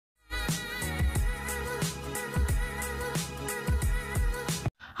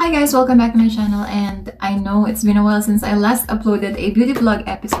Hi guys, welcome back to my channel, and I know it's been a while since I last uploaded a beauty vlog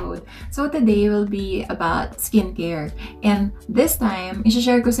episode. So today will be about skincare. And this time,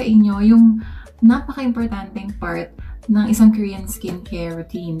 i-share ko sa inyo yung napaka-importanting part ng isang Korean skincare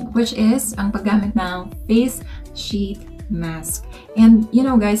routine, which is ang paggamit ng face sheet mask. And you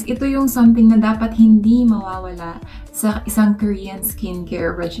know guys, ito yung something na dapat hindi mawawala sa isang Korean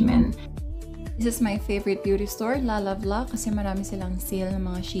skincare regimen. This is my favorite beauty store, Lalavla, kasi marami silang sale ng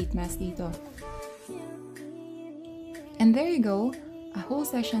mga sheet mask dito. And there you go, a whole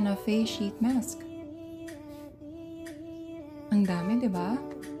section of face sheet mask. Ang dami, di ba?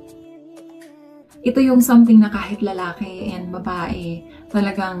 Ito yung something na kahit lalaki and babae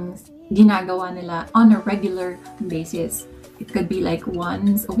talagang ginagawa nila on a regular basis. It could be like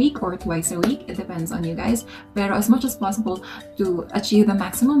once a week or twice a week. It depends on you guys. Pero as much as possible to achieve the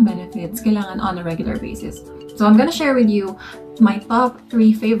maximum benefits, kailangan on a regular basis. So I'm gonna share with you my top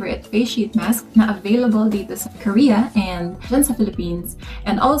 3 favorite face sheet masks na available dito sa Korea and dyan sa Philippines.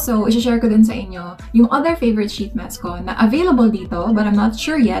 And also, i-share ko din sa inyo yung other favorite sheet mask ko na available dito, but I'm not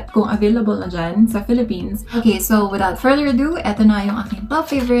sure yet kung available na dyan sa Philippines. Okay, so without further ado, eto na yung aking top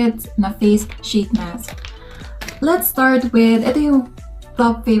favorites na face sheet mask. Let's start with, ito yung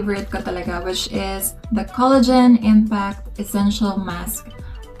top favorite ko talaga, which is the Collagen Impact Essential Mask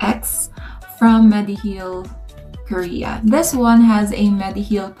X from Mediheal Korea. This one has a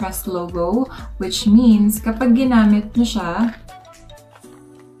Mediheal press logo, which means kapag ginamit nyo siya,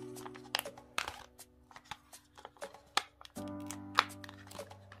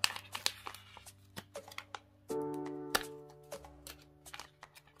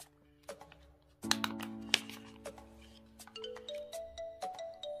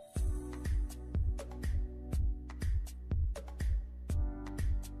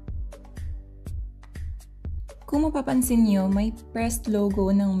 kung mapapansin nyo, may pressed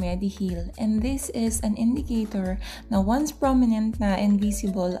logo ng Mediheal, and this is an indicator na once prominent na and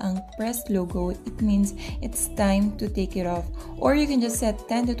visible ang pressed logo, it means it's time to take it off. Or you can just set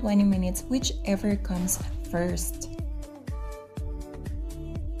 10 to 20 minutes, whichever comes first.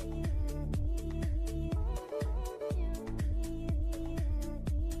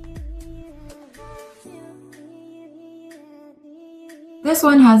 This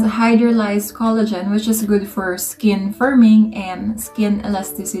one has hydrolyzed collagen, which is good for skin firming and skin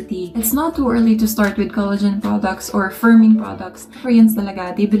elasticity. It's not too early to start with collagen products or firming products. Koreans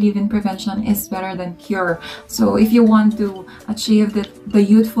talaga, they believe in prevention is better than cure. So if you want to achieve the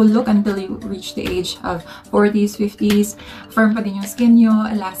youthful look until you reach the age of 40s, 50s, firm pa din yung skin nyo,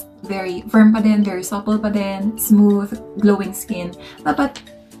 very firm pa din, very supple pa din, smooth, glowing skin. Dapat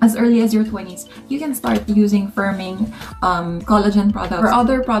as early as your 20s, you can start using firming collagen products or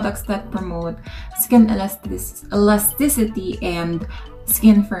other products that promote skin elasticity and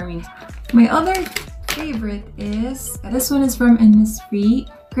skin firming. My other favorite is, this one is from Innisfree.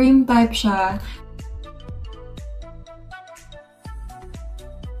 Cream type siya.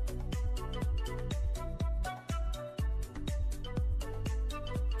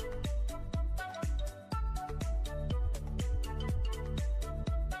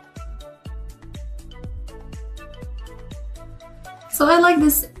 So I like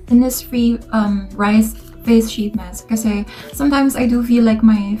this Innisfree rice face sheet mask kasi sometimes I do feel like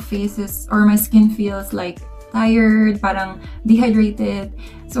my face is, or my skin feels like tired, parang dehydrated.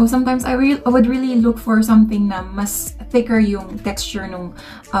 So sometimes I would really look for something na mas thicker yung texture ng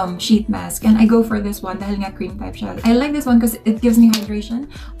sheet mask, and I go for this one dahil nga cream type siya. I like this one because it gives me hydration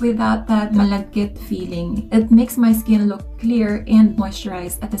without that malagkit feeling. It makes my skin look clear and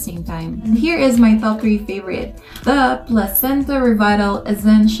moisturized at the same time. And here is my top 3 favorite, the Placenta Revital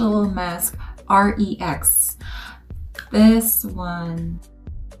Essential Mask REX. This one.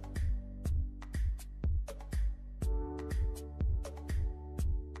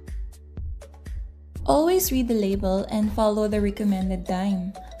 Always read the label and follow the recommended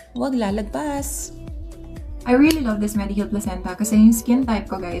time. Huwag lalagpas! I really love this Mediheal Placenta kasi yung skin type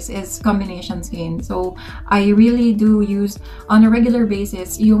ko guys is combination skin. So I really do use on a regular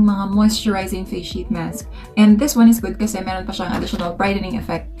basis yung mga moisturizing face sheet mask. And this one is good kasi meron pa siyang additional brightening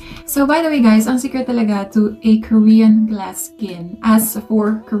effect. So by the way guys, ang secret talaga to a Korean glass skin, as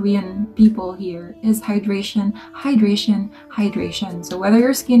for Korean people here, is hydration, hydration, hydration. So whether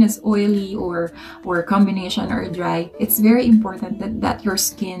your skin is oily or combination or dry, it's very important that your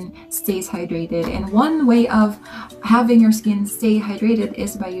skin stays hydrated. And one way of having your skin stay hydrated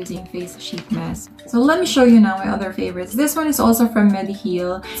is by using face sheet mask. So let me show you now my other favorites. This one is also from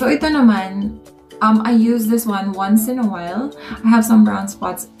Mediheal. So ito naman, I use this one once in a while. I have some brown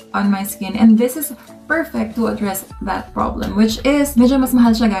spots on my skin. And this is perfect to address that problem, which is medyo mas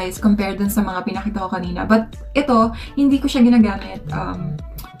mahal siya guys compared dun sa mga pinakita ko kanina. But ito, hindi ko siya ginagamit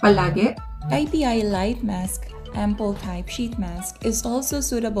palagi. IPI Light Mask Ample Type Sheet Mask is also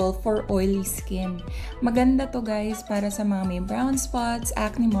suitable for oily skin. Maganda to guys para sa mga may brown spots,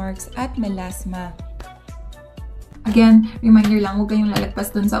 acne marks, at melasma. Again, reminder lang, huwag kayong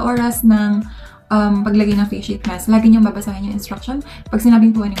lalagpas dun sa oras ng paglagay ng face sheet mask. Lagi niyong babasahin yung instruction. Pag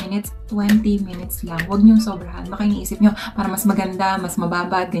sinabing 20 minutes lang. Huwag niyong sobrahan. Baka iniisip niyo para mas maganda, mas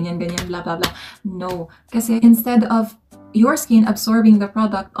mababa, ganyan, blah, blah, blah. No. Kasi instead of your skin absorbing the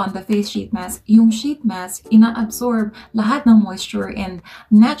product on the face sheet mask, yung sheet mask ina-absorb lahat ng moisture and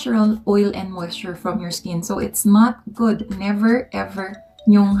natural oil and moisture from your skin. So it's not good. Never, ever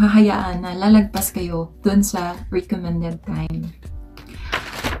yung hahayaan na lalagpas kayo dun sa recommended time.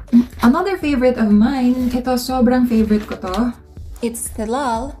 Another favorite of mine, ito sobrang favorite ko to. It's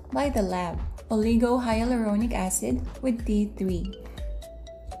Telal by The Lab, Oligo-Hyaluronic Acid with T3.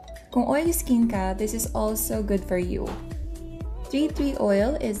 Kung oily skin ka, this is also good for you. T3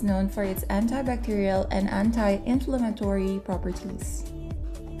 oil is known for its antibacterial and anti-inflammatory properties.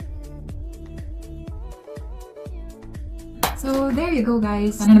 So, there you go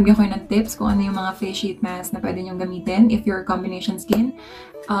guys. Sana nabigyan ko ng tips kung ano yung mga face sheet mask na pwede nyong gamitin if you're combination skin.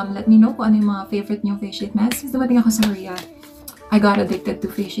 Let me know kung ano yung mga favorite nyong face sheet mask. Since dumating ako sa Korea, I got addicted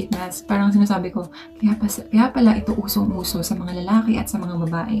to face sheet mask. Parang sinasabi ko, kaya pala ito usong-uso sa mga lalaki at sa mga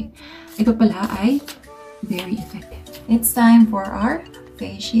babae. Ito pala ay very effective. It's time for our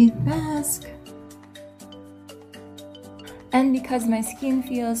face sheet mask. And because my skin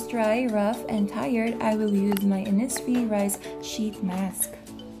feels dry, rough, and tired, I will use my Innisfree Rice Sheet Mask.